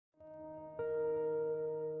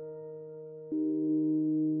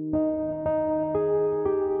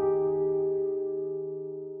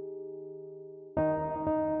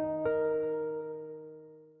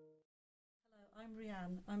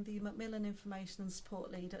Macmillan Information and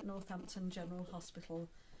Support Lead at Northampton General Hospital.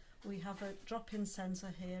 We have a drop-in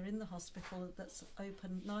centre here in the hospital that's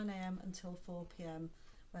open 9 AM until 4 PM,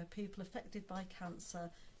 where people affected by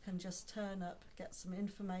cancer can just turn up, get some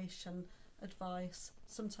information, advice,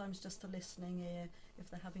 sometimes just a listening ear if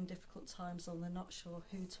they're having difficult times or they're not sure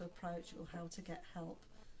who to approach or how to get help.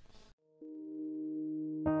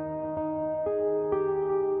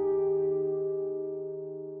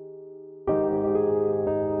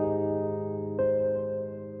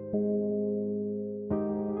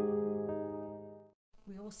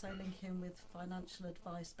 We also link in with financial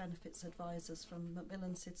advice, benefits advisors from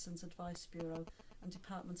Macmillan Citizens Advice Bureau and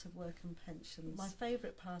Department of Work and Pensions. My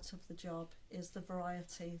favourite part of the job is the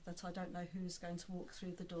variety, that I don't know who's going to walk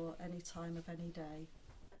through the door any time of any day.